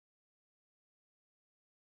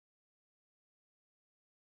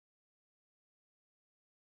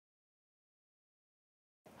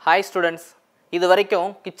Hi students, இது வரைக்கும்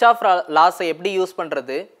Kirchhoff லாஸை எப்படி யூஸ்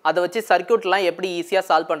பண்ணுறது, அதை வச்சு சர்க்யூட்லாம் எப்படி ஈஸியாக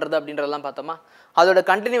சால்வ் பண்ணுறது அப்படின்றதெல்லாம் பார்த்தோமா. அதோட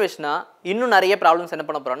கண்டினியூவேஷனாக இன்னும் நிறைய ப்ராப்ளம்ஸ் என்ன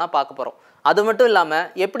பண்ண போகிறோம்னா பார்க்க போகிறோம். அது மட்டும் இல்லாமல்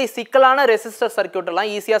எப்படி சிக்கலான ரெசிஸ்டர் சர்க்யூட்டெல்லாம்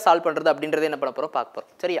ஈஸியாக சால்வ் பண்ணுறது அப்படின்றத என்ன பண்ண போகிறோம் பார்க்க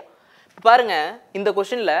போகிறோம். சரியா? இப்போ பாருங்கள், இந்த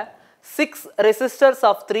கொஷனில் 6 resistors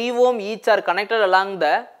of 3 ohm each are connected along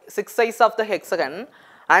the 6 sides of the hexagon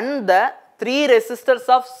and the 3 resistors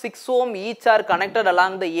of 6 ohm each are connected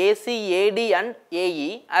along the AC, AD and AE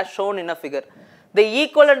as shown in a figure. The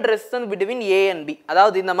equivalent resistance between A and B.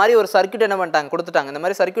 அதாவது இந்த மாதிரி ஒரு circuit என்ன பண்ணிட்டாங்க, கொடுத்துட்டாங்க. இந்த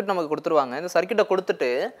மாதிரி circuit நமக்கு கொடுத்துருவாங்க. இந்த சர்க்யூட்டை கொடுத்துட்டு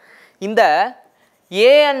இந்த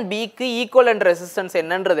A and Bக்கு ஈக்குவலண்ட் ரெசிஸ்டன்ஸ்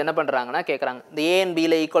என்னன்றது என்ன பண்ணுறாங்கன்னா கேட்குறாங்க. இந்த A and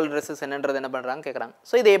Bல ஈக்குவலண்ட் ரெசிஸ்டன்ஸ் என்னன்றது என்ன பண்ணுறாங்க கேட்குறாங்க.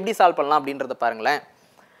 ஸோ இதை எப்படி சால்வ் பண்ணலாம் அப்படின்றத பாருங்களேன்.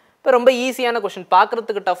 இப்போ ரொம்ப ஈஸியான கொஷின்,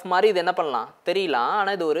 பார்க்குறதுக்கு டஃப் மாதிரி இது என்ன பண்ணலாம் தெரியலாம்,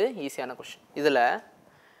 ஆனால் இது ஒரு ஈஸியான கொஷின். இதில்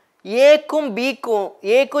ஏக்கும் பிக்கும்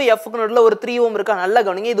ஏக்கும் எஃப்க்கும் நடுவில் ஒரு 3 ohm இருக்கா, நல்லா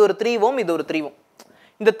கவனிங்க. இது ஒரு 3 ohm, இது ஒரு 3 ohm.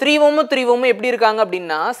 இந்த 3 ohமும் 3 ohமும் எப்படி இருக்காங்க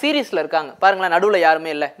அப்படின்னா சீரீஸில் இருக்காங்க. பாருங்களேன், நடுவில்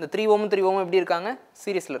யாருமே இல்லை. இந்த 3 ohமும் 3 ohமும் எப்படி இருக்காங்க,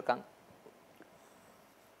 சீரீஸில் இருக்காங்க.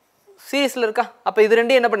 சீரீஸில் இருக்கா? அப்போ இது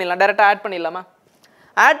ரெண்டையும் என்ன பண்ணிடலாம், டேரெக்டாக ஆட் பண்ணிடலாமா?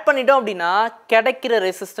 ஆட் பண்ணிட்டோம் அப்படின்னா கிடைக்கிற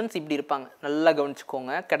ரெசிஸ்டன்ஸ் இப்படி இருப்பாங்க. நல்லா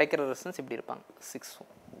கவனிச்சுக்கோங்க, கிடைக்கிற ரெசிஸ்டன்ஸ் இப்படி இருப்பாங்க, 6 ohm.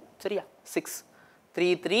 சரியா? 6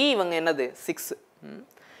 3 3 இவங்க என்னது 6.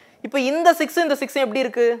 இப்போ இந்த 6 இந்த 6 எப்படி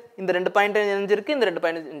இருக்கு, இந்த 2 பாயிண்ட் இணைஞ்சிருக்கு, இந்த 2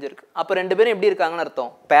 பாயிண்ட் இணைஞ்சிருக்கு. அப்போ 2 பேரும் எப்படி இருக்காங்கன்னு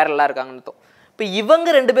அர்த்தம், பேரலா இருக்காங்கன்னு அர்த்தம். இப்போ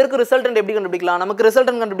இவங்க 2 பேருக்கு ரிசல்டன்ட் எப்படி கண்டுபிடிக்கலாம், நமக்கு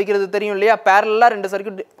ரிசல்டன்ட் கண்டுபிடிக்கிறது தெரியும் இல்லையா. பேரலா 2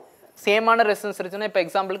 சர்க்யூட் சேமான ரெசிஸ்டன்ஸ் இருந்துச்சுன்னா, இப்போ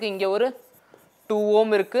எக்ஸாம்பிளுக்கு இங்கே ஒரு 2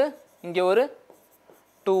 ohm இருக்கு, இங்கே ஒரு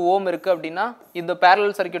 2 ohm இருக்கு அப்படின்னா இந்த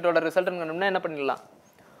பேரலல் சர்க்யூட்டோட ரிசல்டன்ட் கண்டுபிடினா என்ன பண்ணிடலாம்,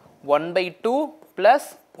 1/2 +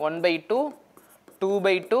 1/2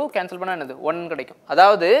 2/2 கேன்சல் பண்ணால் என்னது 1 கிடைக்கும்.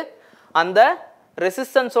 அதாவது அந்த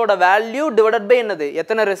ரெசிஸ்டன்ஸோட வேல்யூ டிவைடட் பை என்னது,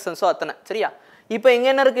 எத்தனை ரெசிஸ்டன்ஸோ அத்தனை. சரியா? இப்போ எங்கே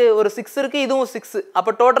என்ன இருக்குது, ஒரு 6 இருக்குது, இதுவும் 6.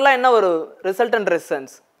 அப்போ டோட்டலாக என்ன ஒரு ரிசல்டன்ட்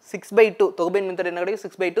ரெசிஸ்டன்ஸ் 6/2. தொகுப்பின் மின்தடை என்ன கிடைக்கும்,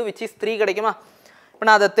 6/2 which is 3 கிடைக்குமா. இப்போ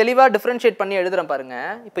நான் அதை தெளிவாக டிஃப்ரென்ஷியேட் பண்ணி எழுதுகிறேன்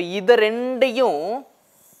பாருங்கள். இப்போ இதை ரெண்டையும்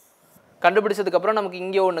கண்டுபிடிச்சதுக்கப்புறம் நமக்கு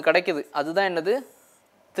இங்கே ஒன்று கிடைக்குது, அதுதான் என்னது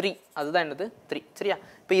 3. அதுதான் என்னது 3. சரியா?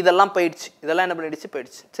 இப்போ இதெல்லாம் போயிடுச்சு, இதெல்லாம் என்ன பண்ணிடுச்சு,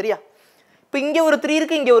 போயிடுச்சு. சரியா? இப்போ இங்கே ஒரு 3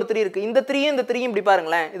 இருக்குது, இங்கே ஒரு 3 இருக்குது. இந்த 3யும் இந்த 3யும் இப்படி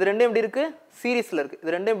பாருங்களேன், இது ரெண்டும் எப்படி இருக்குது, சீரீஸில் இருக்குது.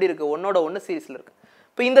 இது ரெண்டும் எப்படி இருக்குது, ஒன்னோட ஒன்று சீரீஸில் இருக்குது.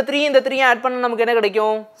 இப்போ இந்த 3 இந்த 3யும் ஆட் பண்ணால் நமக்கு என்ன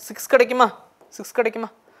கிடைக்கும், 6 கிடைக்குமா, 6 கிடைக்குமா.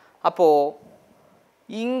 அப்போது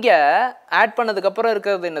இங்கே ஆட் பண்ணதுக்கப்புறம்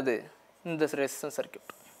இருக்கிறது என்னது, இந்த ரெசிஸ்டன்ஸ்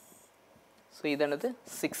சர்க்யூட். ஸோ இது என்னது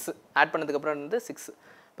 6, ஆட் பண்ணதுக்கப்புறம் என்னது 6.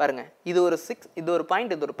 பாருங்கள், இது ஒரு 6, இது ஒரு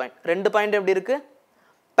பாயிண்ட், இது ஒரு பாயிண்ட். 2 பாயிண்ட் எப்படி இருக்குது,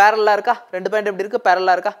 பேரலாக இருக்கா. 2 பாயிண்ட் எப்படி இருக்குது,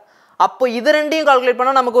 பேரலாக இருக்கா. அப்போ இது ரெண்டையும் கால்குலேட்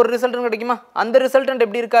பண்ணால் நமக்கு ஒரு ரிசல்டன்ட் கிடைக்குமா. அந்த ரிசல்டன்ட்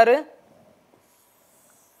எப்படி இருக்காரு,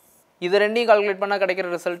 இது ரெண்டையும் கால்குலேட் பண்ணால் கிடைக்கிற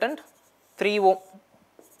ரிசல்டன்ட் 3 ohm.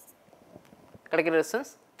 கிடைக்கிற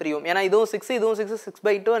ரெசிஸ்டன்ஸ் 3 ohm. ஏன்னா இதுவும் 6, இதுவும் 6,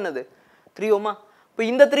 6/2 என்னது 3 ohமா. இப்போ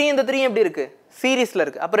இந்த 3 இந்த 3 எப்படி இருக்குது, சீரீஸில்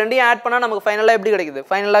இருக்குது. அப்போ ரெண்டையும் ஆட் பண்ணால் நமக்கு ஃபைனலாக எப்படி கிடைக்குது,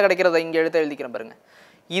 ஃபைனலாக கிடைக்கிறத இங்கே எடுத்து எழுதிக்கிறேன் பாருங்கள்.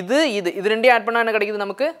 இது இது இது ரெண்டையும் ஆட் பண்ணால் என்ன கிடைக்குது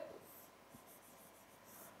நமக்கு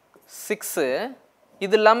 6.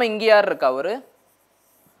 இது இல்லாமல் இங்கே யார் இருக்கா, ஒரு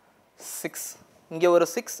 6, இங்கே ஒரு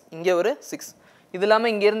 6, இங்கே ஒரு 6. இது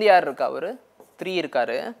இல்லாமல் இங்கேருந்து யார் இருக்கா, ஒரு 3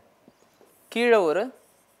 இருக்காரு, கீழே ஒரு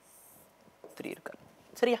 3 இருக்காரு.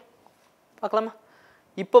 சரியா? பார்க்கலாமா.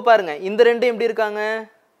 இப்போ பாருங்க, இந்த ரெண்டும் எப்படி இருக்காங்க,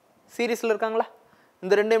 சீரீஸில் இருக்காங்களா.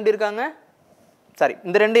 இந்த ரெண்டும் எப்படி இருக்காங்க, சாரி,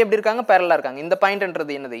 இந்த ரெண்டும் எப்படி இருக்காங்க, பேரலாக இருக்காங்க. இந்த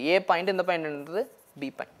பாயிண்ட்ன்றது என்னது ஏ பாயிண்ட், இந்த பாயிண்ட்ன்றது பி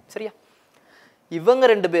பாயிண்ட். சரியா? இவங்க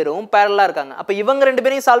 2 பேரும் பேரலாக இருக்காங்க. அப்போ இவங்க 2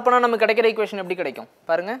 பேரையும் சால்வ் பண்ணால் நமக்கு கிடைக்கிற ஈக்குவேஷன் எப்படி கிடைக்கும்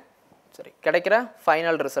பாருங்க. சரி, கிடைக்கிற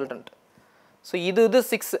ஃபைனல் ரிசல்டன்ட். ஸோ இது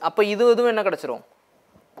 6, அப்போ இதுவும் என்ன கிடச்சிரும்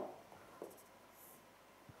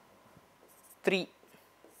 3.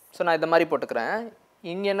 ஸோ நான் இந்த மாதிரி போட்டுக்கிறேன்.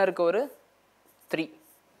 இங்கே என்ன இருக்குது, ஒரு 3,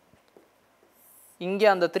 இங்கே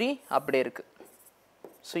அந்த 3 அப்படியே இருக்குது.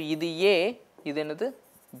 ஸோ இது ஏ, இது என்னது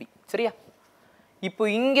பி. சரியா? இப்போ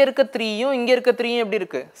இங்கே இருக்க 3யும் இங்கே இருக்க 3யும் எப்படி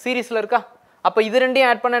இருக்குது, சீரீஸில் இருக்கா. அப்போ இது ரெண்டையும்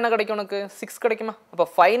ஆட் பண்ண என்ன கிடைக்கும், உனக்கு 6 கிடைக்குமா. அப்போ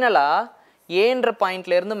ஃபைனலாக ஏன்ற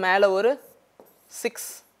பாயிண்ட்லேருந்து மேலே ஒரு 6,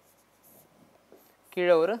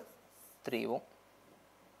 கீழே ஒரு 3 ohm.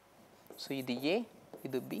 ஸோ இது ஏ,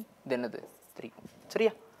 இது பி, இது என்னது 3 ohm.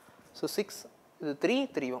 சரியா? ஸோ 6, இது 3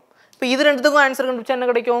 3 ohm. இப்போ இது ரெண்டுத்துக்கும் ஆன்சர் கண்டுபிடிச்சா என்ன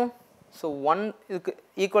கிடைக்கும். ஸோ 1 இதுக்கு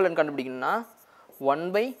ஈக்குவலன்ட் கண்டுபிடிக்கணும்னா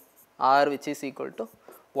 1/r which is equal to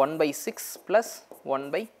 1/6 +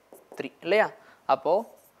 1/3 இல்லையா. அப்போது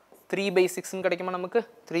 3/6 கிடைக்குமா நமக்கு,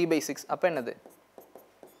 3/6. அப்போ என்னது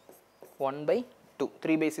 1/2.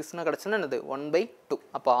 3/6 கிடச்சுன்னா என்னது 1/2.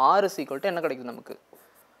 அப்போ r is equal to என்ன கிடைக்குது நமக்கு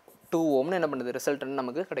 2 ohmனு என்ன பண்ணுது ரிசல்டன்ட்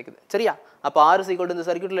நமக்கு கிடைக்குது. சரியா? அப்போ r is equal to இந்த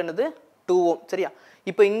சர்க்யூட்டில் என்னது 2 ohm. சரியா?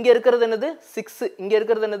 இப்போ இங்கே இருக்கிறது என்னது 6, இங்கே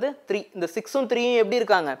இருக்கிறது என்னது 3. இந்த 6ம் 3யும் எப்படி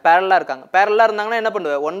இருக்காங்க, பேரலாக இருக்காங்க. பேரலாக இருந்தாங்கன்னா என்ன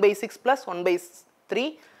பண்ணுவேன், 1/6 + 1/3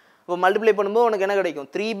 அப்போ மல்டிப்ளை பண்ணும்போது உனக்கு என்ன கிடைக்கும்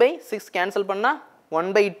 3/6 கேன்சல் பண்ணால்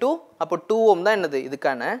 1/2 அப்போ 2 ஓம் தான் என்னது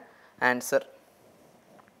இதுக்கான ஆன்சர்.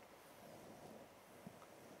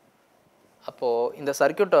 அப்போது இந்த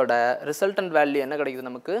சர்க்யூட்டோட ரிசல்டன்ட் வேல்யூ என்ன கிடைக்குது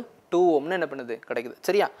நமக்கு 2 ஓம்னு என்ன பண்ணுது கிடைக்குது.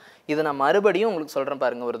 சரியா, இது நான் மறுபடியும் உங்களுக்கு சொல்கிறேன்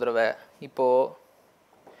பாருங்கள் ஒரு தடவை. இப்போது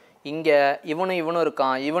இங்கே இவனும்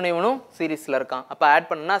இருக்கான், இவனும் சீரீஸில் இருக்கான், அப்போ ஆட்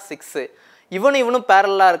பண்ணா 6. இவனும்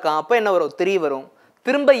பேரலாக இருக்கான், அப்போ என்ன வரும் 3 வரும்.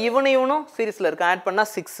 திரும்ப இவனும் சீரீஸில் இருக்கான், ஆட்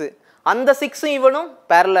பண்ணால் 6. அந்த 6ம் இவனும்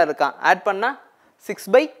பேரலாக இருக்கான், ஆட் பண்ணால்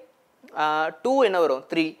 6/2 என்ன வரும்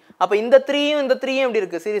 3. அப்போ இந்த 3யும் இந்த 3யும் எப்படி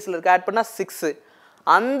இருக்குது சீரீஸில் இருக்குது, ஆட் பண்ணால் 6.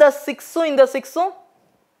 அந்த 6ம் இந்த 6ம்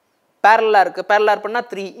பேரலாக இருக்குது, பேரலாக ஆட் பண்ணால்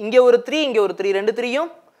 3. இங்கே ஒரு 3 இங்கே ஒரு 3, ரெண்டு 3யும்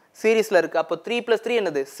சீரீஸில் இருக்குது. அப்போ 3 + 3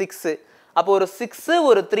 என்னது 6. அப்போ ஒரு 6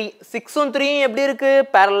 ஒரு 3, 6ம் 3யும் எப்படி இருக்குது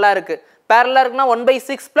பேரலாக இருக்குது. பேரலாக இருக்குன்னா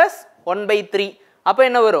 1/6 + 1/3. அப்போ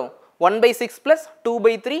என்ன வரும் 1/6 +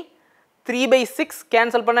 2/3, 3/6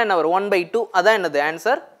 கேன்சல் பண்ணால் என்ன வரும் 1/2. அதான் என்னது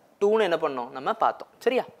ஆன்சர் 2ன்னு என்ன பண்ணோம் நம்ம பார்த்தோம்.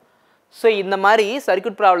 சரியா, ஸோ இந்த மாதிரி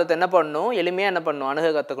சர்க்யூட் ப்ராப்ளத்தை என்ன பண்ணணும் எளிமையாக என்ன பண்ணணும்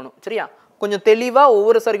அணுக கற்றுக்கணும். சரியா, கொஞ்சம் தெளிவாக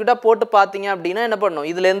ஒவ்வொரு சர்க்யூட்டாக போட்டு பார்த்தீங்க அப்படின்னா என்ன பண்ணணும்,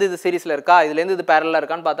 இதுலேருந்து இது சீரீஸில் இருக்கா, இதுலேருந்து இது பேரலாக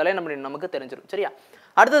இருக்கான்னு பார்த்தாலே என்ன பண்ணணும் நமக்கு தெரிஞ்சிடும். சரியா,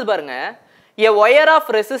 அடுத்தது பாருங்க, a wire of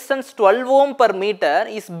resistance 12 ohm per meter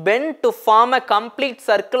is bent to form a complete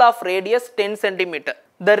circle of radius 10 cm.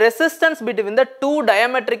 The resistance between the two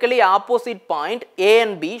diametrically opposite point A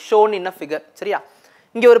and B shown in a figure. சரியா,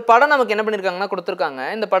 இங்கே ஒரு படம் நமக்கு என்ன பண்ணியிருக்காங்கன்னா கொடுத்துருக்காங்க.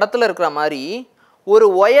 இந்த படத்தில் இருக்கிற மாதிரி ஒரு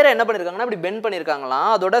ஒயரை என்ன பண்ணியிருக்காங்கன்னா இப்படி பெண்ட் பண்ணியிருக்காங்களாம்.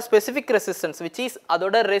 அதோட ஸ்பெசிஃபிக் ரெசிஸ்டன்ஸ் விச் இஸ்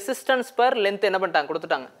அதோட ரெசிஸ்டன்ஸ் பர் லென்த் என்ன பண்ணிட்டாங்க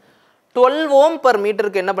கொடுத்துட்டாங்க 12 ohm per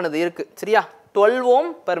மீட்டருக்கு என்ன பண்ணுது இருக்குது. சரியா, 12 ohm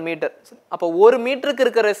per மீட்டர். அப்போ ஒரு மீட்டருக்கு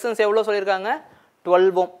இருக்க ரெசிஸ்டன்ஸ் எவ்வளோ சொல்லியிருக்காங்க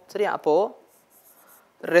 12 ohm. சரியா, அப்போது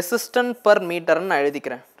ரெசிஸ்டன்ஸ் பர் மீட்டர்னு நான்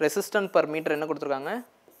எழுதிக்கிறேன். ரெசிஸ்டன்ஸ் பர் மீட்டர் என்ன கொடுத்துருக்காங்க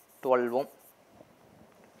 12 ohm.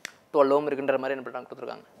 12 ohm இருக்குன்ற மாதிரி என்ன பண்ணுறாங்க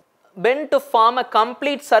கொடுத்துருக்காங்க. bent to form a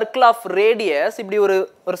complete circle of radius. இப்படி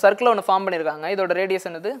ஒரு சர்க்கிளை ஒன்று ஃபார்ம் பண்ணியிருக்காங்க. இதோட ரேடியஸ்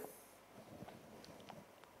என்னது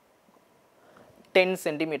 10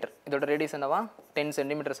 cm. இதோட ரேடியஸ் என்னவா 10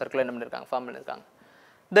 cm சர்க்கிள் என்ன பண்ணியிருக்காங்க ஃபார்ம் பண்ணியிருக்காங்க.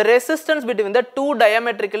 The resistance between the two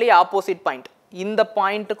diametrically opposite point. இந்த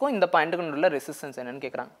பாயிண்ட்டுக்கும் இந்த பாயிண்ட்டுக்கும் உள்ள ரெசிஸ்டன்ஸ் என்னன்னு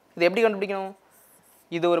கேட்குறாங்க. இது எப்படி கண்டுபிடிக்கணும்,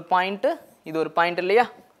 இது ஒரு பாயிண்ட்டு இது ஒரு பாயிண்ட் இல்லையா,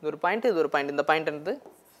 இது ஒரு பாயிண்ட் இது ஒரு பாயிண்ட், இந்த பாயிண்ட் என்னது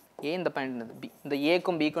ஏ, இந்த பாயிண்ட் என்னது பி. இந்த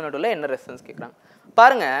ஏக்கும் பிக்கும் நடுவில் என்ன ரெசிஸ்டன்ஸ் கேட்குறாங்க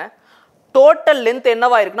பாருங்க. டோட்டல் லென்த்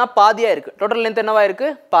என்னவா இருக்குன்னா பாதியாக இருக்குது. டோட்டல் லென்த் என்னவா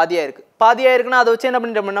இருக்குது பாதியாக இருக்குது. பாதியாக இருக்குன்னா அதை வச்சு என்ன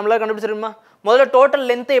பண்ணிட்டு நம்மளால கண்டுபிடிச்சிருமா. முதல்ல டோட்டல்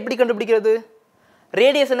லென்த்தை எப்படி கண்டுபிடிக்கிறது,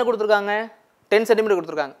 ரேடியஸ் என்ன கொடுத்துருக்காங்க 10 cm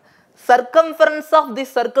கொடுத்துருக்காங்க. சர்க்கம்ஃபரன்ஸ் ஆஃப் தி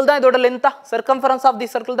சர்க்கிள் தான் இதோட லென்த்தா, சர்க்கம்ஃபரன்ஸ் ஆஃப் தி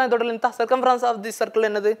சர்க்கிள் தான் இதோட லென்த்தா. சர்க்கம்ஃபரன்ஸ் ஆஃப் தி சர்க்கிள்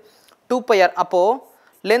என்னது 2πr. அப்போது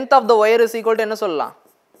length of the wire is equal to என்ன சொல்லலாம்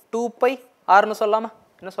 2πrன்னு சொல்லலாமா,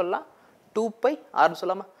 என்ன சொல்லலாம் 2πrன்னு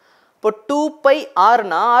சொல்லலாமா. இப்போ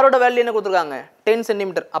 2πrனா ஆரோட வேல்யூ என்ன கொடுத்துருக்காங்க 10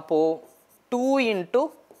 cm. அப்போது 2 ×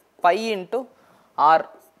 π × r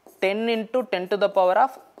 10 ×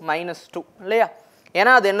 10⁻⁻² இல்லையா.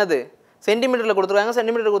 ஏன்னா அது என்னது சென்டிமீட்டரில் கொடுத்துருக்காங்க.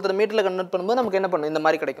 சென்டிமீட்டர் கொடுத்துரு மீட்டரில் கன்வெர்ட் பண்ணும்போது நமக்கு என்ன பண்ணும் இந்த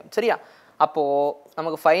மாதிரி கிடைக்கும். சரியா, அப்போது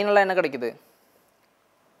நமக்கு ஃபைனலாக என்ன கிடைக்குது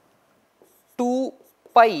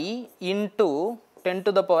 2π ×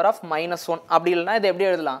 10⁻⁻1. அப்படி இல்லைனா இதை எப்படி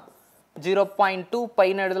எழுதலாம் 0.2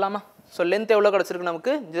 πன்னு எழுதலாமா. ஸோ லென்த் எவ்வளோ கிடச்சிருக்கு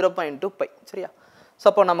நமக்கு 0.2 π. சரியா, ஸோ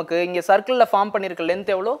அப்போ நமக்கு இங்கே சர்க்கிளில் ஃபார்ம் பண்ணியிருக்க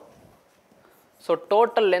லென்த் எவ்வளோ, so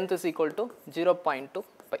total length is equal to 0.2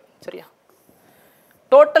 π. சரியா,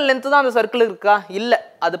 டோட்டல் லென்த்து தான் அந்த சர்க்கிள் இருக்கா இல்லை,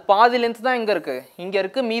 அது பாதி லென்த்து தான் இங்கே இருக்குது, இங்கே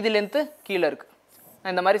இருக்குது, மீதி லென்த்து கீழே இருக்குது.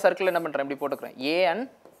 நான் இந்த மாதிரி சர்க்கிள் என்ன பண்ணுறேன் இப்படி போட்டுக்கிறேன் A and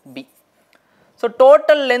B. So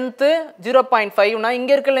total length 0.5னா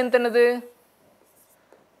இங்கே இருக்க லென்த் என்னது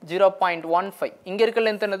 0.15, இங்கே இருக்க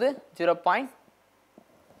லென்த் என்னது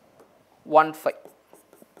 0.15.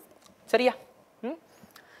 சரியா,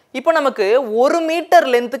 இப்போ நமக்கு 1 மீட்டர்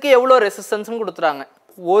லென்த்துக்கு எவ்வளோ ரெசிஸ்டன்ஸ்னு கொடுத்துறாங்க.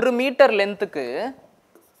 1 மீட்டர் லென்த்துக்கு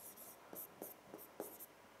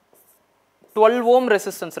 12 ohm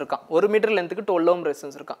ரெசிஸ்டன்ஸ் இருக்கான். 1 மீட்டர் லென்த்துக்கு 12 ohm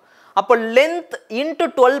ரெசிஸ்டன்ஸ் இருக்கான். அப்போ லென்த் இன்ட்டு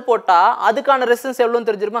 12 போட்டால் அதுக்கான ரெசிஸ்டன்ஸ் எவ்வளோன்னு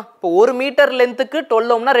தெரிஞ்சிருமா. இப்போ 1 மீட்டர் லென்த்துக்கு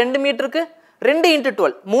 12 ohmனா 2 மீட்டருக்கு 2 ×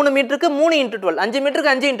 12, 3 மீட்டருக்கு 3 × 12, 5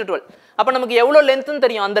 மீட்டருக்கு 5 × 12. அப்போ நமக்கு எவ்வளோ லென்த்துன்னு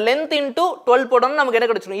தெரியும். அந்த லென்த் இன்ட்டு 12 போட்டோம்னா நமக்கு என்ன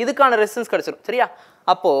கிடைச்சிடும் இதுக்கான ரெசிஸ்டன்ஸ் கிடைச்சிடும். சரியா,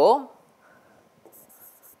 அப்போது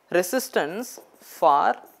resistance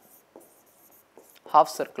for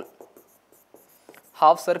half circle,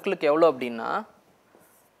 half சர்க்கிளுக்கு எவ்வளோ அப்படின்னா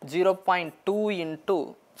 0.2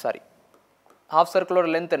 × ஹாஃப் சர்க்கிளோட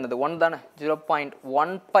லென்த் என்னது 1 தானே,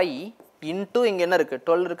 0.1 π இன்ட்டு இங்கே என்ன இருக்குது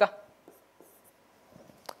 12 இருக்கா,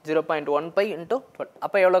 0.1 π × 12.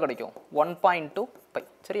 அப்போ எவ்வளோ கிடைக்கும் 1.2 π.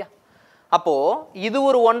 சரியா, அப்போது இது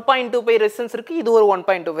ஒரு 1.2 π ரெசிஸ்டன்ஸ் இருக்குது, இது ஒரு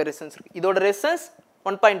 1.2 π ரெசிஸ்டன்ஸ் இருக்குது. இதோட ரெசிஸ்டன்ஸ்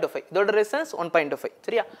 1.25 இதோட ரெசிஸ்டன்ஸ் 1.25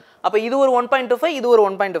 சரியா அப்ப இது ஒரு 1.25 இது ஒரு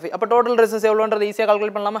 1.25 அப்ப டோட்டல் ரெசிஸ்டன்ஸ் எவ்வளவுன்றது ஈஸியா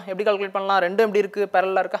கால்குலேட் பண்ணலாமா எப்படி கால்குலேட் பண்ணலாம் ரெண்டும் எப்படி இருக்கு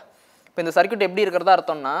parallel இருக்கா இப்போ இந்த சர்க்யூட் எப்படி இருக்குறதா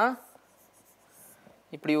அர்த்தம்னா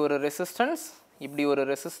இப்படி ஒரு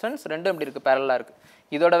ரெசிஸ்டன்ஸ் ரெண்டும் எப்படி இருக்கு parallel இருக்கு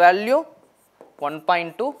இதோட வேல்யூ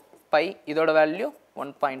 1.2 pi இதோட வேல்யூ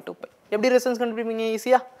 1.2 pi எப்படி ரெசிஸ்டன்ஸ் கண்டுபிடிப்பீங்க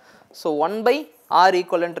ஈஸியா so 1 by R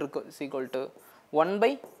equivalent is equal to 1 by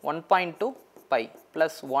 1.2 pi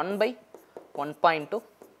plus 1 by 1.2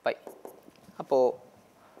 pi அப்போ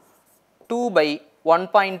 2 by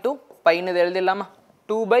 1.2 pi னு எழுதிடலாமா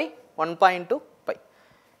 2 by 1.2 pi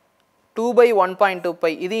 2 by 1.2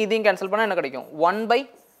 pi இதையும் கேன்சல் பண்ணா என்ன கிடைக்கும் 1 by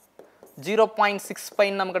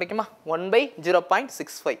 0.65 நமக்கு கிடைக்குமா 1 by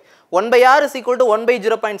 0.65 1 by R is equal to 1 by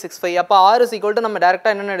 0.65 அப்ப R is equal to நம்ம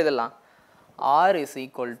டைரக்டா என்ன எழுதலாம் R is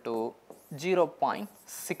equal to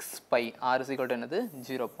 0.65 R is equal to என்னது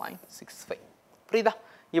 0.65 புரியுதா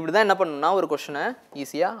இப்படி தான் என்ன பண்ணனும்னா ஒரு क्वेश्चனை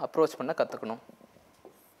ஈஸியா அப்ரோச் பண்ண கத்துக்கணும்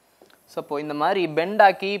சோ இப்போ இந்த மாதிரி பெண்ட்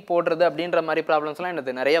ஆக்கி போடுறது அப்படிங்கற மாதிரி ப்ராப்ளம்ஸ்லாம்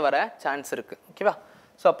என்னது நிறைய வர சான்ஸ் இருக்கு ஓகேவா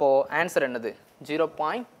சோ அப்போ ஆன்சர் என்னது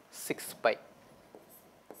 0.65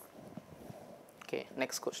 okay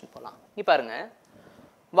next question போலாம் இங்க பாருங்க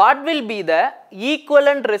what will be the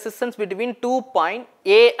equivalent resistance between two point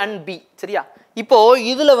A and B சரியா இப்போ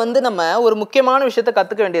இதுல வந்து நம்ம ஒரு முக்கியமான விஷயத்தை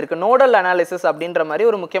கத்துக்க வேண்டியிருக்கு நோடல் அனாலிசிஸ் அப்படிங்கற மாதிரி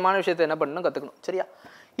ஒரு முக்கியமான விஷயத்தை என்ன பண்ணனும் கத்துக்கணும் சரியா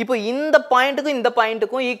இப்போ இந்த பாயிண்ட்க்கு இந்த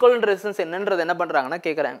பாயிண்ட்க்கும் ஈக்குவலன்ட் ரெசிஸ்டன்ஸ் என்னன்றது என்ன பண்றாங்கன்னா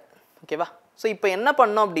கேக்குறாங்க ஓகேவா சோ இப்போ என்ன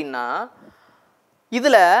பண்ணனும் அப்படினா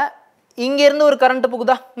இதுல இங்க இருந்து ஒரு கரண்ட்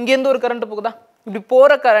போகுதா இங்க இருந்து ஒரு கரண்ட் போகுதா இப்படி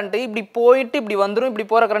போற கரண்ட் இப்படி போயிட்டு இப்படி வந்துரும் இப்படி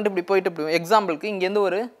போற கரண்ட் இப்படி போயிட்டு இப்படி எக்ஸாம்பிளுக்கு இங்க இருந்து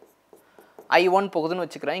ஒரு I1 போகுதுன்னு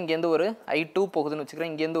வெச்சுக்கிறேன் இங்க இருந்து ஒரு I2 போகுதுன்னு வெச்சுக்கிறேன்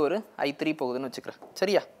இங்க இருந்து ஒரு I3 போகுதுன்னு வெச்சுக்கிறேன்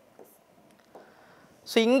சரியா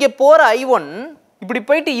சோ இங்க போற I1 இப்படி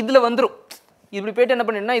போயிட்டு இதுல வந்துரும் இப்படி போயிட்டு என்ன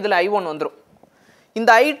பண்ணிடுனா இதுல I1 வந்துரும் இந்த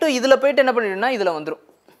I2 இதுல போயிட்டு என்ன பண்ணிடுனா இதுல வந்துரும்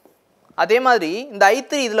அதே மாதிரி இந்த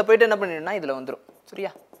I3 இதுல போயிட்டு என்ன பண்ணிடுனா இதுல வந்துரும்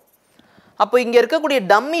சரியா அப்ப இங்க இருக்க கூடிய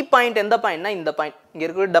டம்மி பாயிண்ட் எந்த பாயிண்ட்னா இந்த பாயிண்ட் இங்க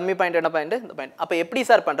இருக்க கூடிய டம்மி பாயிண்ட் என்ன பாயிண்ட் இந்த பாயிண்ட் அப்ப எப்படி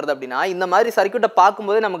சார் பண்றது அப்படினா இந்த மாதிரி சர்க்யூட்டை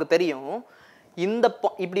பாக்கும்போது நமக்கு தெரியும் இந்த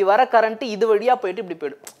இப்படி வர கரண்ட் இது வழியா போயிட்டு இப்படி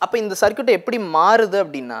போய்டும் அப்ப இந்த சர்க்யூட் எப்படி மாறுது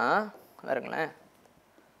அப்படினா பாருங்களேன்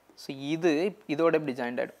சோ இது இதோட இப்படி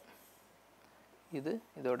ஜாயிண்ட் ஆயிடும் இது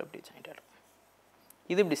இதோட இப்படி ஜாயிண்ட் ஆயிடும்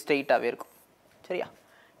இது இப்படி ஸ்ட்ரைட்டாவே இருக்கும் சரியா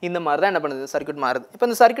இந்த மாதிரி தான் என்ன பண்ணுது சர்க்யூட் மாறுது இப்போ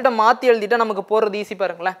இந்த சர்க்யூட்டை மாத்தி எழுதிட்டா நமக்கு போறது ஈஸி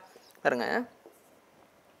பாருங்களேன் பாருங்க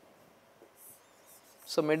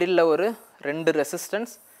சோ மிடில்ல ஒரு ரெண்டு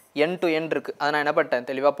ரெசிஸ்டன்ஸ் n to n இருக்கு அத நான் என்ன பண்ணிட்டேன்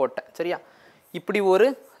தெளிவா போட்டேன் சரியா இப்படி ஒரு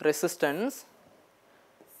ரெசிஸ்டன்ஸ்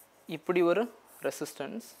இப்படி ஒரு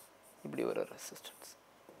ரெசிஸ்டன்ஸ் இப்படி ஒரு ரெசிஸ்டன்ஸ்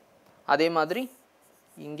அதே மாதிரி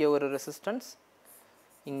இங்க ஒரு ரெசிஸ்டன்ஸ்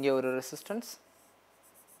இங்க ஒரு ரெசிஸ்டன்ஸ்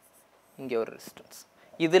இங்க ஒரு ரெசிஸ்டன்ஸ்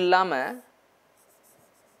இது இல்லாம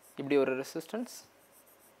இப்படி ஒரு ரெசிஸ்டன்ஸ்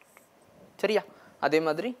சரியா அதே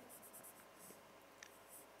மாதிரி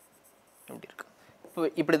இப்படி இருக்கு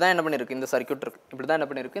இப்படி தான் என்ன பண்ணிருக்கு இந்த சர்க்யூட் இருக்கு இப்படி தான் என்ன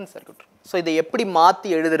பண்ணிருக்கு இந்த சர்க்யூட் சோ இதை எப்படி மாத்தி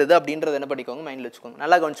எழுதுறது அப்படிங்கறத என்ன படிக்கோங்க மைண்ட்ல வெச்சுக்கோங்க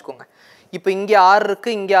நல்லா கவனிச்சுக்கோங்க இப்போ இங்க R இருக்கு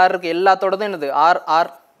இங்க R இருக்கு எல்லாத்தோடதும் என்னது R R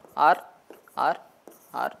R R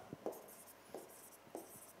R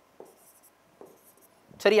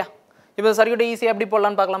சரியா இப்போ இந்த சர்க்யூட் ஈஸியா எப்படி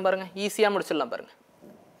போடலாம்னு பார்க்கலாம் பாருங்க ஈஸியா முடிச்சிடலாம் பாருங்க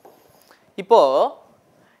இப்போ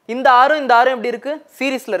இந்த R இந்த R எப்படி இருக்கு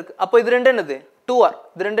சீரிஸ்ல இருக்கு அப்போ இது ரெண்டு என்னது 2R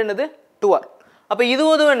இது ரெண்டு என்னது 2R அப்ப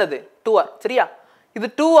இதுவும் என்னது 2R சரியா இது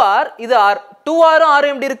 2R இது R 2R உம் R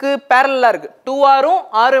எப்படி இருக்கு parallel இருக்கு 2R உம்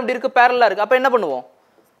R எப்படி இருக்கு parallel இருக்கு அப்ப என்ன பண்ணுவோம்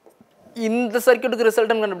இந்த சர்க்யூட்டுக்கு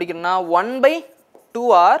ரிசல்ட் கண்டுபிடிக்கணும்னா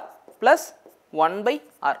 1/2R plus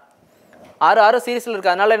 1/R R R சீரிஸ்ல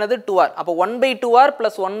இருக்கு அதனால என்னது 2R அப்ப 1/2R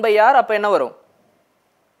plus 1/R அப்ப என்ன வரும்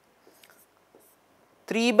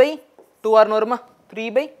 3/2R னு வருமா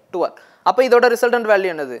 3/2R அப்ப இதோட ரிசல்டன்ட்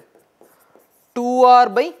வேல்யூ என்னது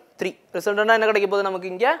 2R/3 ரிசல்டன்ட்னா என்ன கிடைக்க போகுது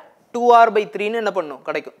நமக்கு இங்க 2R/3 ன்னு என்ன பண்ணும்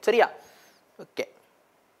கிடைக்கும் சரியா ஓகே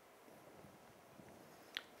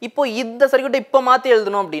இப்போ இந்த சர்க்யூட்டை இப்ப மாத்தி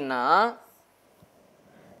எழுதணும் அப்படினா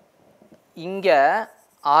இங்க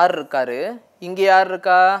R இருக்காரு இங்க யார்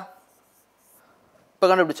இருக்கா இப்ப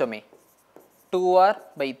கண்டுபிடிச்சோமே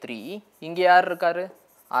 2R/3 இங்க யார் இருக்காரு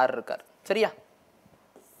R இருக்காரு சரியா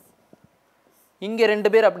இங்க ரெண்டு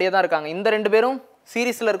பேர் அப்படியே தான் இருக்காங்க இந்த ரெண்டு பேரும்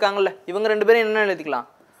சீரிஸ்ல இருக்காங்கல்ல இவங்க ரெண்டு பேரும் என்ன எழுதிக்கலாம்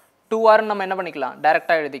 2R நம்ம என்ன பண்ணிக்கலாம்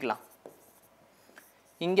டைரக்டா எழுதிக்கலாம்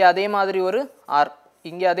இங்க அதே மாதிரி ஒரு R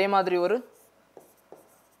இங்க அதே மாதிரி ஒரு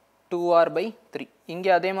 2R/3 இங்க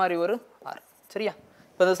அதே மாதிரி ஒரு R சரியா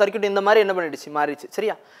இப்போ இந்த சர்க்யூட் இந்த மாதிரி என்ன பண்ணிடுச்சு மாறிடுச்சு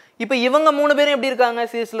சரியா இப்போ இவங்க மூணு பேரும் எப்படி இருக்காங்க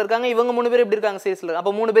சீரிஸ்ல இருக்காங்க இவங்க மூணு பேரும் எப்படி இருக்காங்க சீரிஸ்ல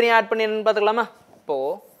அப்ப மூணு பேரையும் ஆட் பண்ணி என்னன்னு பார்த்துக்கலாமா இப்போ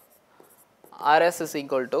RS is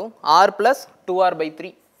equal to R plus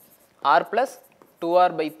 2R/3 R plus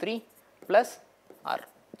 2R/3 plus R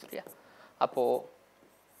சரியா. அப்போது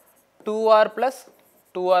 2r +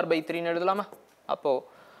 2r by 3 எழுதலாமா. அப்போது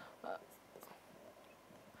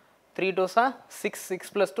 3 2s 6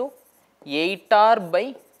 6 + 2 8r by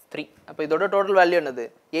 3. அப்போ இதோட டோட்டல் வேல்யூ என்னது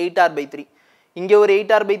 8r by 3. இங்கே ஒரு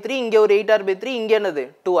 8r by 3, இங்கே ஒரு 8r by 3, இங்கே என்னது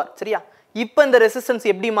 2r சரியா. இப்போ இந்த ரெசிஸ்டன்ஸ்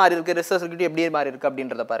எப்படி மாறி இருக்கு, ரெசிஸ்டன்ஸ் சர்க்யூட் எப்படி மாறி இருக்கு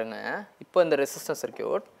அப்படின்றத பாருங்க. இப்போ இந்த ரெசிஸ்டன்ஸ்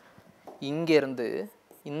சர்க்யூட் இங்கேருந்து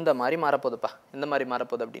இந்த மாதிரி மாறப்போகுதுப்பா. இந்த மாதிரி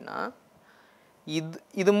மாறப்போகுது அப்படின்னா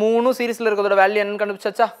இது மூணும் சீரீஸில் இருக்கிறதோட வேல்யூ என்னன்னு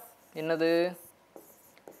கண்டுபிடிச்சாச்சா. என்னது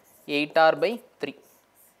 8r by 3.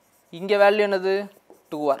 இங்கே வேல்யூ என்னது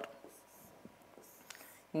 2r.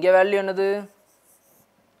 இங்கே வேல்யூ என்னது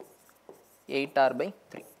 8r by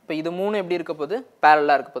 3. இப்போ இது மூணு எப்படி இருக்க போகுது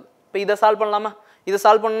பேரலாக இருக்க போகுது. இப்போ இதை சால்வ் பண்ணலாமா. இதை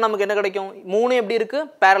சால்வ் பண்ணால் நமக்கு என்ன கிடைக்கும், மூணு எப்படி இருக்குது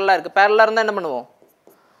பேரலாக இருக்குது. பேரலாக இருந்தால் என்ன பண்ணுவோம்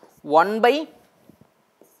 1 by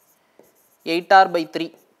 8r by 3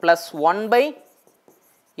 plus 1 by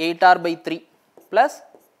 8r by 3 plus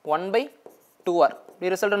 1 by 2r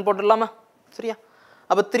இப்படி ரிசல்டன் போட்டுடலாமா சரியா.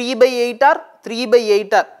 அப்போ 3 by 8r 3 by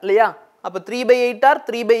 8r இல்லையா. அப்போ 3 by 8r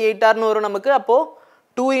 3 by 8rனு வரும் நமக்கு. அப்போது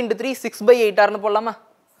 2 × 3 6 by 8rனு போடலாமா.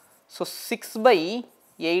 So 6 by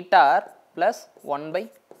 8r plus 1 by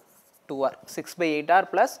 2r 6 by 8r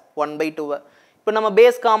plus 1 by 2r. இப்போ நம்ம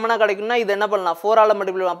பேஸ் காமனாக கிடைக்கும்னா இது என்ன பண்ணலாம் 4ஆல்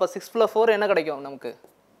மல்டிப்ளை பண்ணலாம். அப்போ 6 + 4 என்ன கிடைக்கும் நமக்கு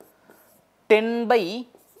 10 by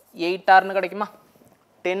 8rனு கிடைக்குமா.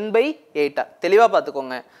 10 by 8r தெளிவாக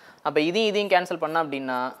பார்த்துக்கோங்க. அப்போ இதையும் கேன்சல் பண்ண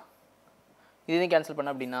அப்படின்னா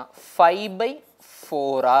 5 by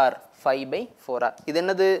 4r 5 by 4r. இது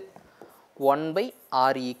என்னது 1 by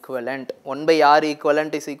r equivalent. 1 by r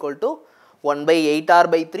equivalent is equal to 1 by 8r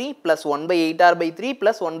by 3 plus 1 by 8r by 3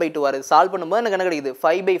 plus 1 by 2r. இது சால்வ் பண்ணும்போது எனக்கு என்ன கிடைக்குது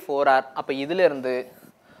 5 by 4r. அப்போ இதிலிருந்து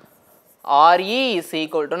RE is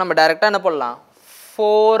equal to நம்ம டைரெக்டாக என்ன பண்ணலாம்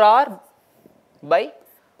 4r by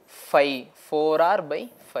 5 4r by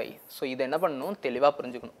 5. So இதை என்ன பண்ணணும் தெளிவாக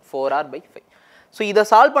புரிஞ்சுக்கணும் 4r by 5. ஸோ இதை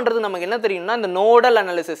சால்வ் பண்ணுறது நமக்கு என்ன தெரியணும்னா இந்த நோடல்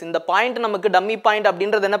அனாலிசிஸ் இந்த பாயிண்ட் நமக்கு டம்மி பாயிண்ட்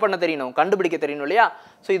அப்படின்றது என்ன பண்ண தெரியணும் கண்டுபிடிக்க தெரியணும் இல்லையா.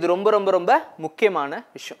 ஸோ இது ரொம்ப ரொம்ப ரொம்ப முக்கியமான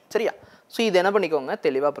விஷயம் சரியா. ஸோ இது என்ன பண்ணிக்கோங்க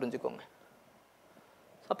தெளிவாக புரிஞ்சுக்கோங்க.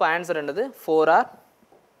 அப்போ ஆன்சர் என்னது 4r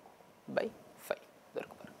by 5.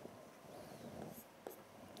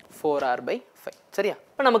 4r by 5 சரியா.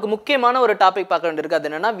 இப்போ நமக்கு முக்கியமான ஒரு டாபிக் பார்க்க வேண்டியிருக்கு. அது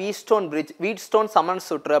என்னன்னா வீட்ஸ்டோன் சமன்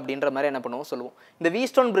சுற்று அப்படின்ற மாதிரி என்ன பண்ணுவோம் சொல்லுவோம். இந்த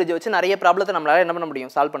வீட்ஸ்டோன் பிரிட்ஜ் வச்சு நிறைய ப்ராப்ளத்தை நம்மளால என்ன பண்ண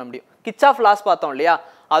முடியும் சால்வ் பண்ண முடியும். கிர்ச்சாஃப் லாஸ் பார்த்தோம் இல்லையா,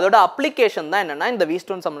 அதோட அப்ளிகேஷன் தான் என்னன்னா இந்த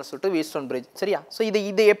வீட்ஸ்டோன் சமன் சுற்று வீட்ஸ்டோன் பிரிட்ஜ் சரியா. ஸோ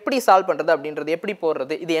இது எப்படி சால்வ் பண்ணுறது அப்படின்றது எப்படி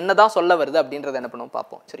போடுறது இது என்ன தான் சொல்ல வருது அப்படின்றத என்ன பண்ணுவோம்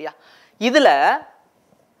பார்ப்போம் சரியா. இதில்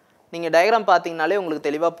நீங்கள் டயக்ராம் பார்த்தீங்கனாலே உங்களுக்கு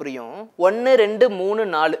தெளிவாக புரியும். 1 2 3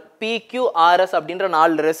 4 PQRS அப்படின்ற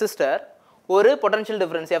 4 ரெசிஸ்டர் ஒரு பொட்டன்ஷியல்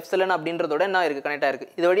டிஃபரன்ஸ் எப்சிலன் அப்படின்றதோட என்ன இருக்குது கனெக்ட் ஆயிருக்கு.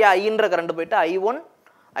 இது வழியாக ஐன்ற கரண்ட் போயிட்டு I1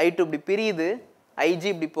 I2 இப்படி பிரியுது, IG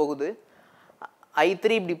இப்படி போகுது,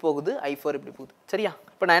 I3 இப்படி போகுது, I4 இப்படி போகுது சரியா.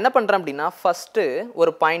 இப்போ நான் என்ன பண்ணுறேன் அப்படின்னா ஃபஸ்ட்டு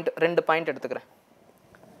ஒரு பாயிண்ட் 2 பாயிண்ட் எடுத்துக்கிறேன்.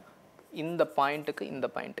 இந்த பாயிண்ட்டுக்கு இந்த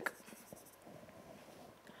பாயிண்ட்டுக்கு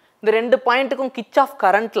இந்த 2 பாயிண்ட்டுக்கும் கிர்ச்சாஃப்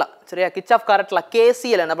கரண்ட்ல சரியா. கிர்ச்சாஃப் கரண்ட்ல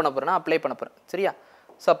KCL என்ன பண்ண போறேன்னா அப்ளை பண்ண போறேன் சரியா.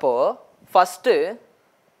 ஸோ அப்போ ஃபர்ஸ்ட்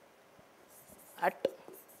அட்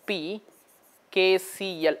P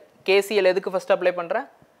KCL எதுக்கு ஃபர்ஸ்ட் அப்ளை பண்றேன்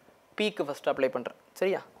Pக்கு ஃபர்ஸ்ட் அப்ளை பண்றேன்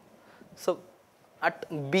சரியா. So at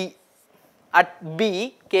B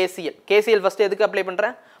KCL first எதுக்கு அப்ளை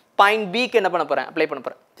பண்றேன் பாயிண்ட் Bக்கு என்ன பண்ண போறேன் அப்ளை பண்ண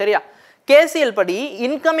போறேன் சரியா. KCL படி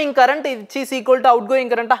incoming current which is equal to outgoing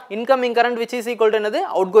current. incoming current which is equal to என்னது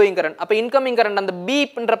outgoing current. அப்ப incoming current அந்த B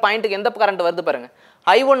என்ற பாயிண்ட்க்கு எந்த கரண்ட் வருது பாருங்க.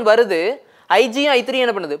 I1 வருது, IG I3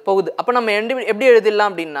 என்ன பண்ணுது போகுது. அப்ப நம்ம எப்படி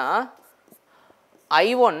எழுதிடலாம் அப்படின்னா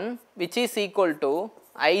I1 which is equal to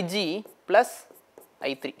IG plus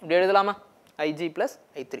I3 இப்படி எழுதலாமா IG plus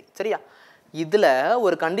I3 சரியா. இதுல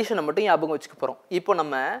ஒரு கண்டிஷனை மட்டும் ஞாபகம் வச்சுக்க போறோம். இப்போ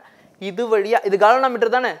நம்ம இது வழியா இது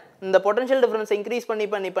கால்வனோமீட்டர் தானே, இந்த பொட்டன்ஷியல் டிஃபரன்ஸ் இன்க்ரீஸ்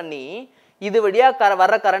பண்ணி இது வழியா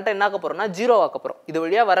வர கரண்ட் என்ன ஆக போறோம்னா 0 ஆக்க போறோம். இது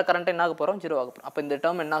வழியா வர கரண்ட் என்ன ஆக போறோம் 0 ஆக போறோம். அப்ப இந்த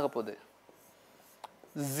டேர்ம் என்ன ஆக போகுது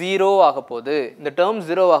 0 ஆக போகுது. இந்த டேர்ம்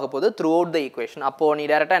 0 ஆக போகுது த்ரூ அவுட் த ஈக்குவேஷன். அப்போ நீ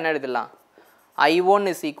டைரக்டா என்ன எழுதலாம் I1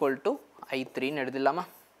 is equal to I3 ன்னு எழுதலாமா.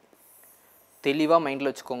 தெளிவா மைண்ட்ல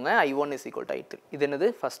வச்சுக்கோங்க. I1 is equal to I3 இது என்னது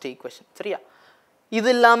ஃபர்ஸ்ட் ஈக்குவேஷன் சரியா. இது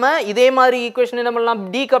இல்லாம இதே மாதிரி ஈக்குவேஷன் என்ன பண்ணலாம்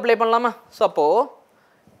D க்கு அப்ளை பண்ணலாமா. சோ அப்போ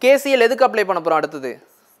KCL எதுக்கு அப்ளை பண்ண போறோம் அடுத்தது.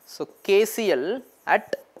 So KCL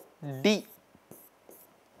at D.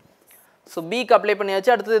 So B க்கு அப்ளை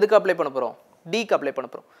பண்ணியாச்சு. அடுத்தது எதுக்கு அப்ளை பண்ண போறோம் D க்கு அப்ளை பண்ண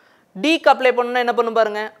போறோம். D க்கு அப்ளை பண்ணா என்ன பண்ணும்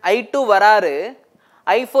பாருங்க I2 வராரு,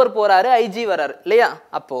 I4 போறாரு, IG வராரு இல்லையா.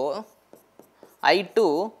 அப்போ I2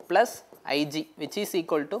 plus IG which is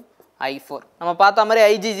equal to I4. நம்ம பார்த்த மாதிரி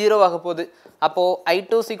IG 0 ஆக போகுது. அப்போ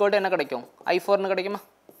I2 is equal to என்ன கிடைக்கும் I4 ன்னு கிடைக்குமா.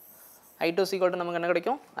 I2 is equal to நமக்கு என்ன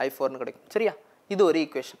கிடைக்கும் I4 ன்னு கிடைக்கும் சரியா. இது ஒரு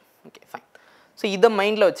ஈக்குவேஷன் ஓகே ஃபைன். ஸோ இதை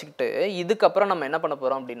மைண்டில் வச்சுக்கிட்டு இதுக்கப்புறம் நம்ம என்ன பண்ண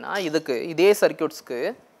போகிறோம் அப்படின்னா இதே சர்க்யூட்ஸ்க்கு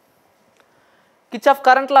கிர்ச்சாஃப்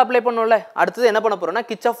கரண்ட் லா அப்ளை பண்ணோம்ல, அடுத்தது என்ன பண்ண போகிறோம்னா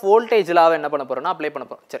கிர்ச்சாஃப் வோல்டேஜ் லாவை என்ன பண்ண போகிறோம்னா அப்ளை பண்ண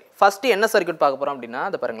போகிறோம். சரி, ஃபஸ்ட்டு என்ன சர்க்யூட் பார்க்க போகிறோம் அப்படின்னா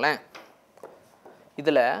அதை பாருங்களேன்.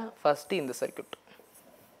 இதில் ஃபஸ்ட்டு இந்த சர்க்யூட்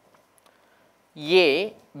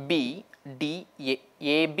ABDA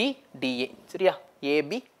ABDA சரியா,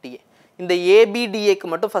 ABDA. இந்த ABDAக்கு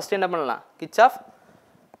மட்டும் ஃபஸ்ட்டு என்ன பண்ணலாம், கிர்ச்சாஃப்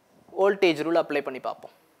வோல்டேஜ் ரூல் அப்ளை பண்ணி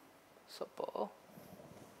பார்ப்போம். ஸோ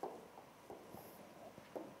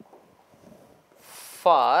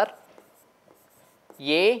ஃபார்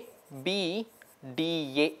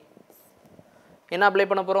ABDA என்ன அப்ளை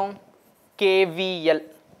பண்ண போகிறோம், KVL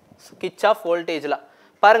கிர்ச்சாஃப் வோல்டேஜ் லா.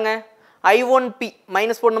 பாருங்க, I1P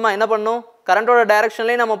மைனஸ் போடணுமா, என்ன பண்ணும், கரண்டோட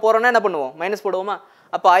டைரக்ஷன்லேயே நம்ம போகிறோன்னா என்ன பண்ணுவோம், மைனஸ் போடுவோமா.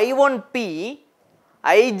 அப்போ I1P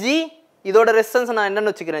IG இதோட ரெசிஸ்டன்ஸ் நான்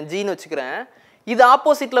என்னன்னு வச்சுக்கிறேன், ஜின்னு வச்சுக்கிறேன். இது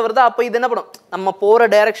ஆப்போசிட்டில் வருதா, அப்போ இது என்ன பண்ணும், நம்ம போகிற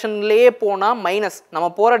டைரக்ஷன்லேயே போனால் மைனஸ், நம்ம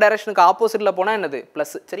போகிற டைரக்ஷனுக்கு ஆப்போசிட்டில் போனால் என்னது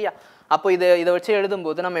ப்ளஸ். சரியா, அப்போ இதை வச்சு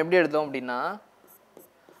எழுதும்போது நம்ம எப்படி எழுதுவோம் அப்படின்னா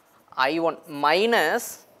I1 மைனஸ்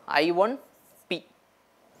I1P,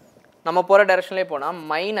 நம்ம போகிற டைரக்ஷன்லேயே போனால்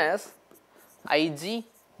மைனஸ்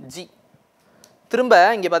IGG. திரும்ப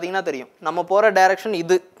இங்கே பார்த்தீங்கன்னா தெரியும், நம்ம போகிற டைரக்ஷன்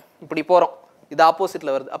இது, இப்படி போகிறோம், இது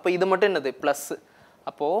ஆப்போசிட்டில் வருது, அப்போ இது மட்டும் என்னது ப்ளஸ்ஸு.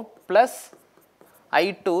 அப்போது ப்ளஸ்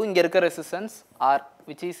I2 இங்கே இருக்க resistance R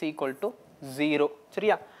which is equal to 0.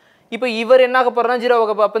 சரியா, இப்போ இவர் என்ன ஆக போகிறோம்னா 0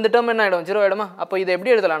 ஆக, அப்போ இந்த டேர்ம் என்ன ஆகிடும், 0 ஆகிடுமா. அப்போ இதை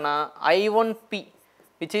எப்படி எழுதலாம்னா I1P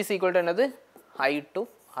which is equal to என்னது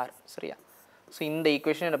I2R. சரியா, ஸோ இந்த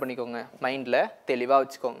ஈக்குவேஷன் என்ன பண்ணிக்கோங்க, மைண்டில் தெளிவாக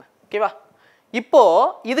வச்சுக்கோங்க. ஓகேவா,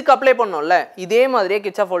 இப்போது இதுக்கு அப்ளை பண்ணோம்ல, இதே மாதிரியே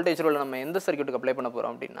கிர்ச்சாஃப் வோல்டேஜ் ரூல் நம்ம எந்த சர்க்யூட்டுக்கு அப்ளை பண்ண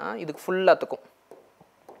போகிறோம் அப்படின்னா இதுக்கு ஃபுல்லாத்துக்கும்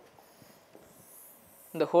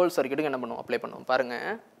இந்த ஹோல் சர்க்யூட்டுக்கு என்ன பண்ணுவோம், அப்ளை பண்ணுவோம்.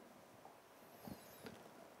 பாருங்கள்,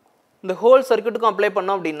 இந்த ஹோல் சர்க்யூட்டுக்கும் அப்ளை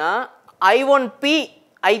பண்ணோம் அப்படின்னா I1P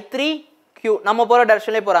I3Q நம்ம போகிற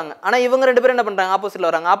டைரக்ஷன்லேயே போகிறாங்க, ஆனால் இவங்க ரெண்டு பேரும் என்ன பண்ணுறாங்க, ஆப்போசிட்டில்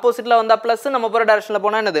வராங்க. ஆப்போசிட்டில் வந்தால் ப்ளஸ், நம்ம போகிற டைரக்ஷனில்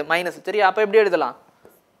போனால் என்னது மைனஸ். சரி, அப்போ எப்படி எழுதலாம்,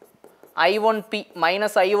 I1P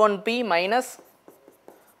minus I1P minus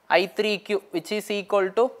I3Q which is equal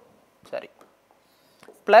to sorry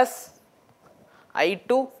plus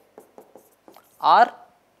I2R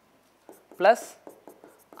plus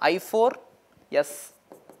I4S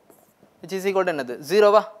which is equal to என்னது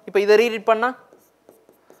 0வா. இப்போ இதை ரீட் பண்ணால்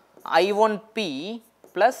I1P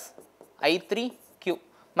plus I3Q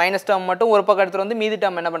minus term மட்டும் ஒரு பக்கம் எடுத்துகிட்டு வந்து மீதி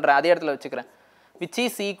டேர்ம் என்ன பண்ணுறேன் அதே இடத்துல வச்சுக்கிறேன். which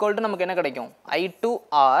is equal to நமக்கு என்ன கிடைக்கும்,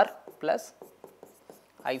 I2R plus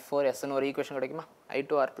I4S ன்னு ஒரு ஈக்குவேஷன் கிடைக்குமா,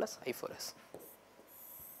 I2R plus I4S.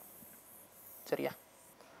 சரியா,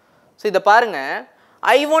 ஸோ இதை பாருங்க,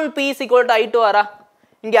 I1P is equal to I2R.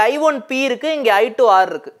 இங்கே I1P இருக்குது, இங்கே I2R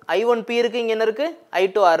இருக்குது. I1P இருக்குது, இங்கே என்ன இருக்குது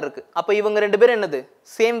I2R இருக்குது. அப்போ இவங்க ரெண்டு பேரும் என்னது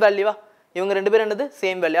சேம் வேல்யூவா, இவங்க ரெண்டு பேரும் என்னது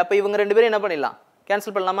சேம் வேல்யூ. அப்போ இவங்க ரெண்டு பேரும் என்ன பண்ணிடலாம்,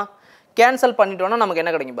 கேன்சல் பண்ணலாமா. கேன்சல் பண்ணிட்டோன்னா நமக்கு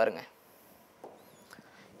என்ன கிடைக்கும் பாருங்கள்,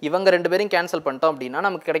 இவங்க ரெண்டு பேரும் கேன்சல் பண்ணிட்டோம் அப்படின்னா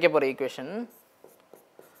நமக்கு கிடைக்க போகிற equation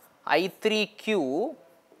I3Q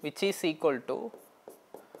which is equal to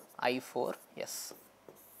I4S.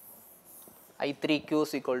 I3Q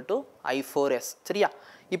is equal to I4S. சரியா,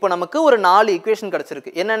 இப்போ நமக்கு ஒரு 4 ஈக்குவேஷன்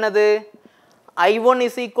கிடச்சிருக்கு. என்னென்னது, I1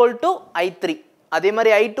 is equal to I3, அதே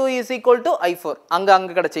மாதிரி I2 is equal to I4,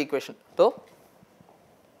 அங்கே கிடச்ச equation. So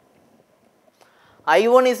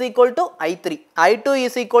I1 is equal to I3, I2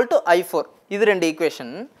 is equal to I4, இது ரெண்டு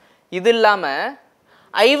ஈக்குவேஷன். இது இல்லாமல்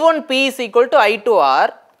I1P is equal to I2R,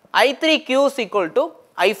 I3Q is equal to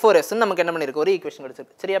I4S நமக்கு என்ன பண்ணிருக்கு, ஒரு ஈக்குவேஷன்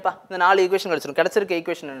கிடச்சிருக்கு. சரியாப்பா, இந்த 4 ஈக்குவேஷன் கிடச்சிருக்கு. கிடச்சிருக்க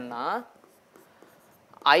ஈக்குவேஷன் என்னன்னா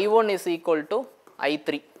I1 is equal to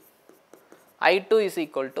I3, I2 is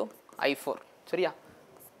equal to I4. சரியா,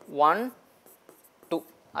 1 2.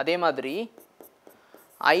 அதே மாதிரி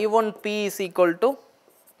I1P is equal to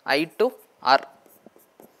I2R,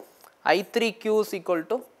 I3Q is equal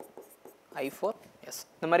to I4S.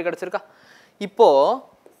 இந்த மாதிரி கிடச்சிருக்கா. இப்போது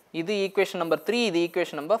இது ஈக்குவேஷன் நம்பர் 3, இது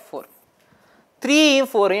ஈக்குவேஷன் நம்பர் 4. 3யும்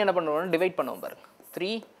 4யும் என்ன பண்ணுவோம், டிவைட் பண்ணுவோம் பாருங்க.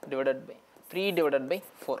 3 divided by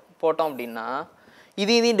 4 போட்டோம் அப்படின்னா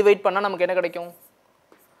இதையும் டிவைட் பண்ணால் நமக்கு என்ன கிடைக்கும்,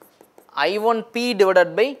 I1P divided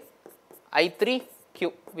by I3Q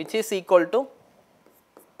which is equal to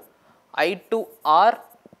I2R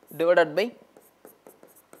divided by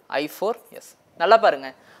I4S. நல்லா பாருங்க,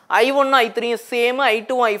 I1 I3 same,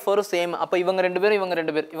 I2 I4 same. அப்போ இவங்க ரெண்டு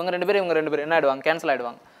பேரும் என்ன ஆயிடுவாங்க, கேன்சல்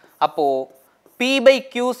ஆயிடுவாங்க. அப்போ P by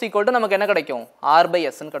Q is equal to நமக்கு என்ன கிடைக்கும், R by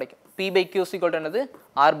S ன்னு கிடைக்கும். P by Q is equal to என்னது,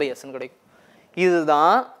 R by S ன்னு கிடைக்கும்.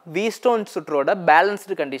 இதுதான் வீஸ்டோன் சுற்றோட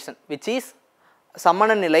பேலன்ஸ்டு கண்டிஷன் which is சமண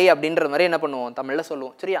நிலை அப்படின்ற மாதிரி என்ன பண்ணுவோம் தமிழில்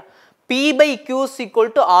சொல்லுவோம். சரியா, P by Q is equal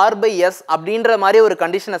to R by S அப்படின்ற மாதிரி ஒரு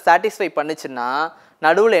கண்டிஷனை சாட்டிஸ்ஃபை பண்ணிச்சுன்னா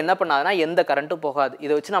நடுவில் என்ன பண்ணாதுன்னா எந்த கரண்ட்டும் போகாது.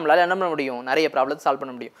 இதை வச்சு நம்மளால் என்ன பண்ண முடியும், நிறைய ப்ராப்ளத்தை சால்வ்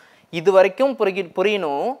பண்ண முடியும். இது வரைக்கும்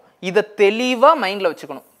புரியணும். இதை தெளிவாக மைண்டில்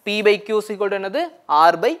வச்சுக்கணும். P/Q = என்னது?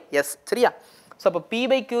 R/S. சரியா? ஸோ அப்போ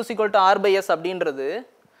P/Q = R/S அப்படின்றது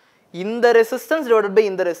இந்த ரெசிஸ்டன்ஸ் டிவைடட் பை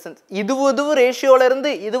இந்த ரெசிஸ்டன்ஸ், இதுவும் ரேஷியோவில் இருந்து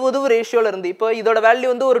இதுவும் ரேஷியோவில் இருந்து. இப்போ இதோட வேல்யூ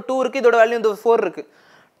வந்து ஒரு 2 இருக்குது, இதோட வேல்யூ வந்து 4 இருக்குது.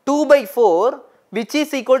 2/4 which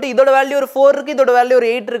is equal to இதோட வேல்யூ ஒரு 4 இருக்குது, இதோட வேல்யூ ஒரு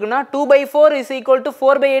 8 இருக்குன்னா 2/4 is equal to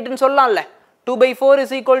 4/8ன்னு சொல்லலாம்ல. 2/4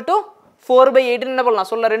 is equal to 4/8ன்னு என்ன பண்ணலாம்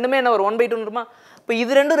சொல்லலாம். ரெண்டுமே என்ன ஒரு 1/2 இருக்குமா? இப்போ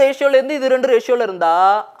இது ரெண்டு ரேஷியோவில் இருந்து இது ரெண்டு ரேஷியோவில்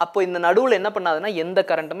இருந்தால் அப்போ இந்த நடுவில் என்ன பண்ணாதுன்னா எந்த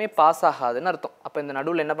கரண்ட்டுமே பாஸ் ஆகாதுன்னு அர்த்தம். அப்போ இந்த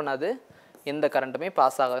நடுவில் என்ன பண்ணாது? எந்த கரண்ட்டுமே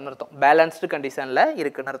பாஸ் ஆகாதுன்னு அர்த்தம். பேலன்ஸ்டு கண்டிஷனில்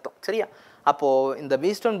இருக்குன்னு அர்த்தம். சரியா? அப்போது இந்த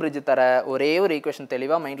வீட்ஸ்டோன் பிரிட்ஜ் தர ஒரே ஒரு ஈக்குவேஷன்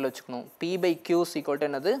தெளிவாக மைண்டில் வச்சுக்கணும். P/Q =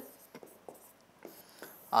 என்னது?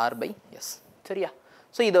 R/S. சரியா?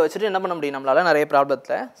 ஸோ இதை வச்சுட்டு என்ன பண்ண முடியும்? நம்மளால் நிறைய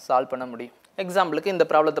ப்ராப்ளத்தில் சால்வ் பண்ண முடியும். எக்ஸாம்பிளுக்கு இந்த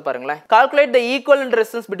ப்ராப்ளத்தை பாருங்களேன். Calculate the equivalent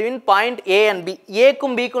resistance between point A and B.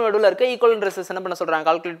 ஏக்கும் பிக்கும் நடுவில் இருக்க ஈக்குவலன்ட் ரெசிஸ்டன்ஸ் என்ன பண்ண சொல்கிறாங்க?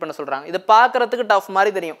 கால்குலேட் பண்ண சொல்கிறாங்க. இதை பார்க்குறதுக்கு டஃப்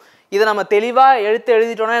மாதிரி தெரியும். இதை நம்ம தெளிவாக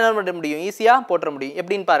எழுதிட்டோம்னா என்ன பண்ண முடியும்? ஈஸியாக போட்டுற முடியும்.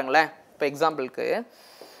 எப்படின்னு பாருங்களேன். இப்போ எக்ஸாம்பிளுக்கு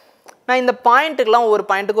நான் இந்த பாயிண்ட்டுக்கெலாம் ஒரு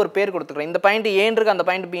பாயிண்ட்டுக்கு ஒரு பேர் கொடுத்துக்கிறேன். இந்த பாயிண்ட் ஏன்னு இருக்குது, அந்த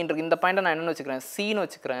பாயிண்ட் பின்னு இருக்குது. இந்த பாயிண்ட்டை நான் என்னென்னு வச்சுக்கிறேன்? சின்னு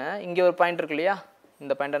வச்சுக்கிறேன். இங்கே ஒரு பாயிண்ட் இருக்கு இல்லையா?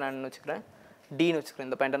 இந்த பாயிண்ட்டை நான் என்னென்னு வச்சுக்கிறேன்? டின்னு வச்சுக்கிறேன்.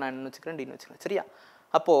 இந்த பாயிண்ட்டை நான் என்னென்னு வச்சுக்கிறேன்? டின்னு வச்சுக்கிறேன். சரியா?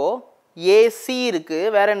 அப்போது ஏசி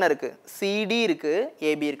இருக்குது, வேறு என்ன இருக்குது? சிடி இருக்குது,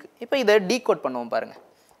 ஏபி இருக்குது. இப்போ இதை டீகோட் பண்ணுவோம் பாருங்கள்.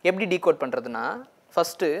 எப்படி டீகோட் பண்ணுறதுன்னா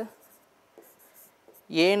ஃபஸ்ட்டு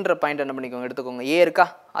ஏன்ற பாயிண்ட் என்ன பண்ணிக்கோங்க, எடுத்துக்கோங்க. ஏ இருக்கா?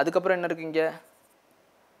 அதுக்கப்புறம் என்ன இருக்குது இங்கே?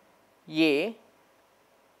 ஏ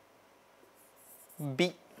பி.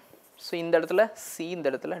 ஸோ இந்த இடத்துல சி, இந்த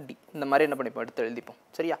இடத்துல டி. இந்த மாதிரி என்ன பண்ணிப்போம்? எடுத்து எழுதிப்போம்.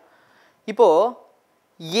 சரியா?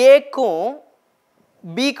 இப்போது ஏக்கும்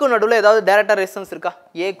பிக்கும் நடுவில் ஏதாவது டேரக்டாக ரெசிஸ்டன்ஸ் இருக்கா?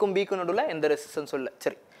 ஏக்கும் பிக்கும் நடுவில் எந்த ரெசிஸ்டன்ஸும் இல்லை.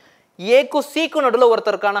 சரி, ஏக்கும் சிக்கும் நடுவில்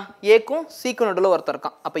ஒருத்தர் இருக்கானா? ஏக்கும் சிக்கும் நடுவில் ஒருத்தர்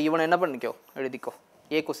இருக்கான். அப்போ இவனை என்ன பண்ணிக்கோ? எழுதிக்கோ.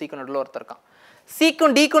 ஏக்கும் சிக்கும் நடுவில் ஒருத்தர் இருக்கான்.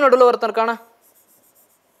 சிக்கும் டிக்கும் நடுவில் ஒருத்தர் இருக்கானா?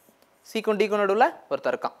 சிக்கும் டிக்கும் நடுவில்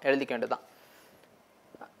ஒருத்தர் இருக்கான். எழுதிக்க வேண்டியதுதான்.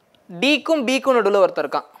 டிக்கும் பிக்கும் நடுவில் ஒருத்தர்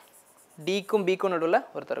இருக்கான். டிக்கும் பிக்கும் நடுவில்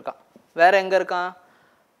ஒருத்தர் இருக்கான். வேற எங்கே இருக்கான்?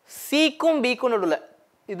 சிக்கும் பிக்கும் நடுவில்.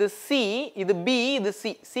 இது சி, இது பி, இது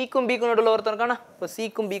சி. சிக்கும் பிக்கும் நடுவில் ஒருத்தர் இருக்கானா? இப்போ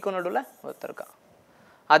சிக்கும் பிக்கும் நடுவில் ஒருத்தர் இருக்கான்.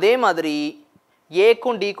 அதே மாதிரி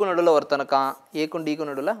ஏக்கும் டிக்கும் நடுவில் ஒருத்தர் இருக்கான். ஏக்கும் டிக்கும்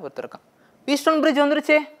நடுவில் ஒருத்தர் இருக்கான். Wheatstone bridge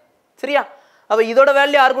வந்துருச்சே. சரியா? அப்போ இதோட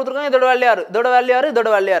வேல்யூ யார் கொடுத்துருக்காங்க? இதோட வேல்யூ யார்? இதோட வேல்யூ யார்? இதோட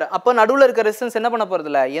வேல்யூ யார்? அப்போ நடுவில் இருக்க ரெசிஸ்டன்ஸ் என்ன பண்ண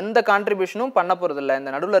போகிறதில்ல? எந்த கான்ட்ரிபியூஷனும் பண்ண போகிறதில்ல.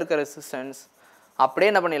 இந்த நடுவில் இருக்க ரெசிஸ்டன்ஸ் அப்படியே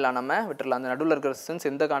என்ன பண்ணிடலாம்? நம்ம விட்டுடலாம். அந்த நடுவில் இருக்க ரெசிஸ்டன்ஸ்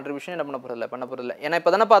எந்த கான்ட்ரிபியூஷனும் என்ன பண்ண போகிறதில்ல. ஏன்னா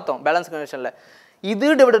இப்போ தானே பார்த்தோம் பேலன்ஸ் கண்டிஷனில் இது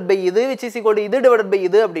டிவைடட் பை இது விச் இஸ் ஈக்குவல் டு இது டிவைடட் பை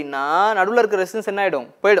இது அப்படின்னா நடுவில் இருக்க ரெசிஸ்டன்ஸ் என்ன ஆகிடும்?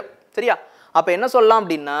 போயிடும். சரியா? அப்போ என்ன சொல்லலாம்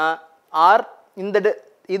அப்படின்னா ஆர் இந்த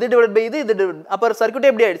இது டிவைட் பை இது, இது டிவைட். அப்போ சர்க்யூட்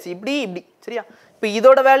எப்படி ஆயிடுச்சு? இப்படி இப்படி. சரியா? இப்போ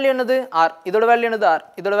இதோட வேல்யூ என்னது? ஆர். இதோட வேல்யூ என்னது? ஆர்.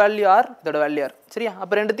 இதோட வேல்யூ ஆர், இதோட வேல்யூ ஆர். சரியா?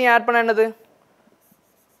 அப்போ ரெண்டுத்தையும் ஆட் பண்ண என்னது?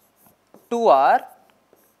 2R.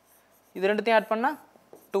 இது ரெண்டுத்தையும் ஆட் பண்ணால்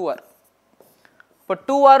 2R. இப்போ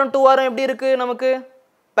 2Rம் 2Rம் எப்படி இருக்குது? நமக்கு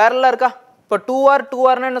பேரலாக இருக்கா? இப்போ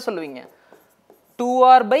 2Rனா என்ன சொல்லுவீங்க?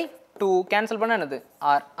 2R/2 கேன்சல் பண்ணால் என்னது?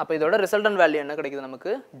 ஆர். அப்போ இதோட ரிசல்டன்ட் வேல்யூ என்ன கிடைக்குது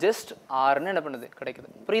நமக்கு? ஜஸ்ட் ஆர்னு என்ன பண்ணுது? கிடைக்குது.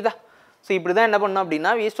 புரியுதா? ஸோ இப்படி தான் என்ன பண்ணோம் அப்படின்னா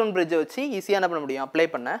வீட்ஸ்டோன் பிரிட்ஜை வச்சு ஈஸியாக என்ன பண்ண முடியும்? அப்ளை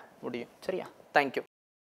பண்ண முடியும். சரியா? தேங்க்யூ.